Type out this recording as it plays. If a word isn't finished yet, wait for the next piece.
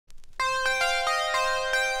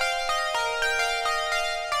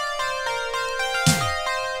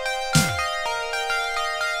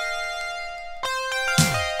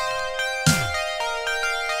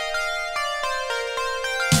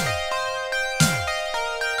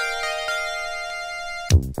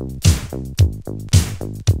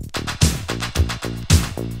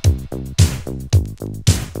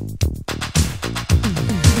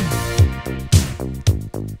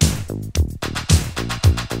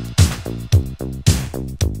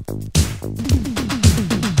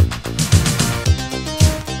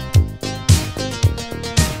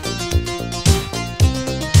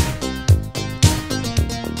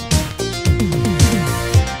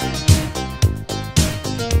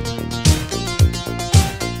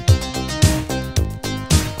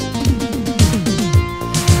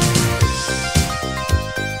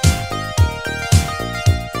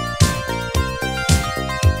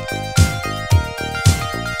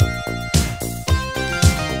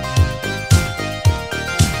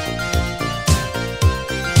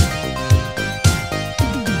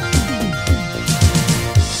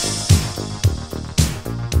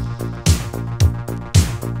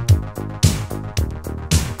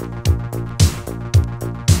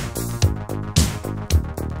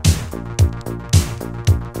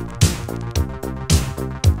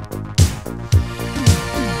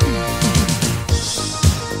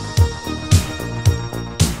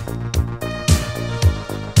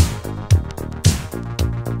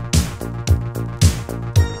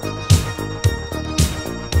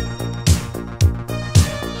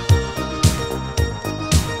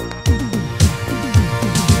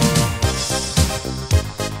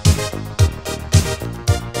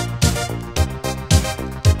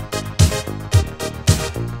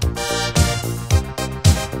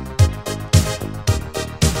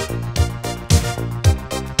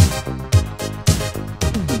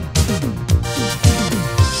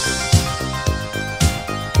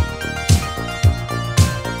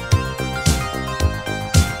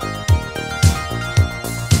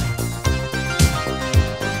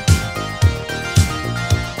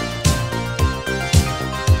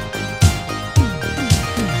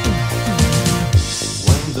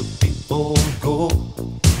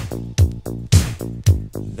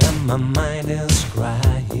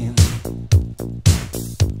crying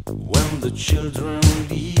when the children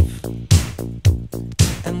leave,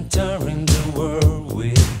 entering the world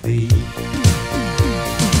with thee.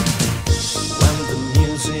 When the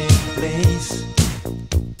music plays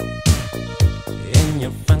in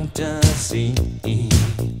your fantasy, in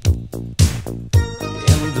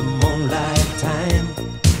the moonlight time,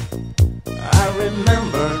 I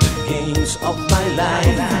remember the games of my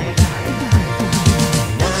life.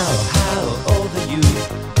 Now, how old are you?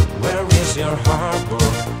 Where is your harbor?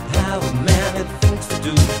 Have many things to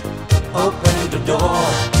do. Open the door.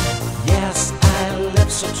 Yes, I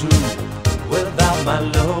live so true without my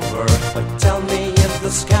lover. But tell me if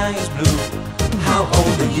the sky is blue, how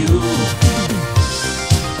old are you?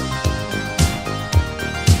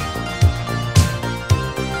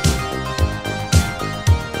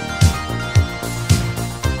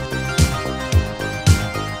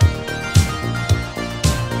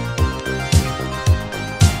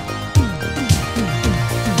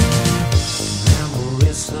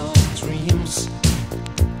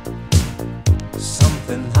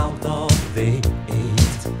 Something out of date.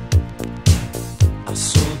 I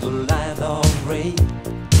saw the light of ray,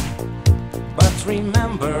 but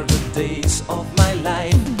remember the days of my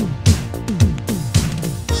life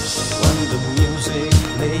when the music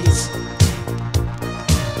plays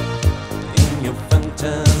in your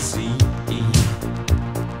fantasy,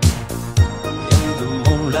 in the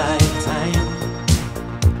moonlight time.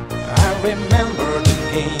 I remember the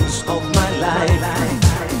games of my life.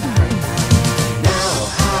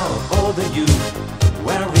 Are you?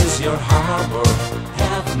 Where is your harbor?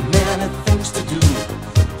 Have many things to do.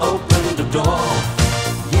 Open the door.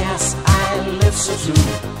 Yes, I live so true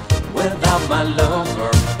without my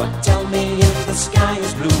lover. But tell me if the sky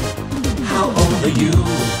is blue, how old are you?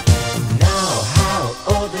 Now, how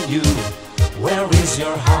old are you? Where is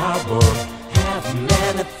your harbor? Have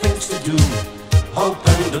many things to do.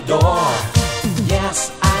 Open the door.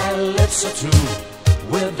 Yes, I live so true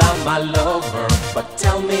without my lover. But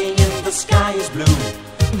tell me if the sky is blue,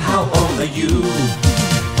 how old are you?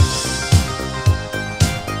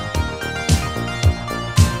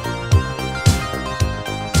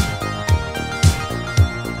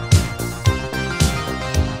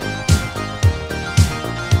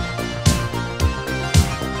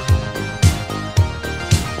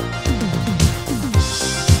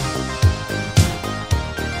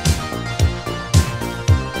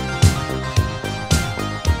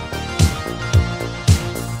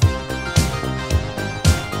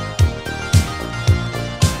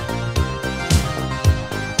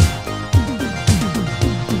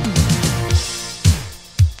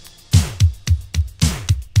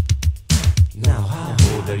 Now, how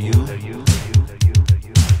old are you?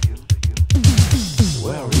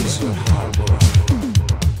 Where is your harbor?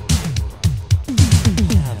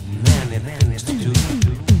 Have many things to do.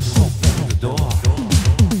 Open the door.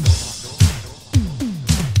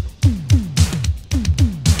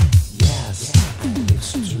 Yes, I live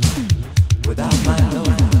so true without my love.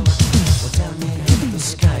 But tell me if the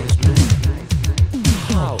sky is blue.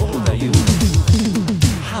 How old are you?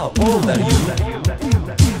 How old are you?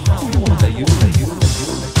 How old are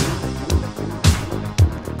you?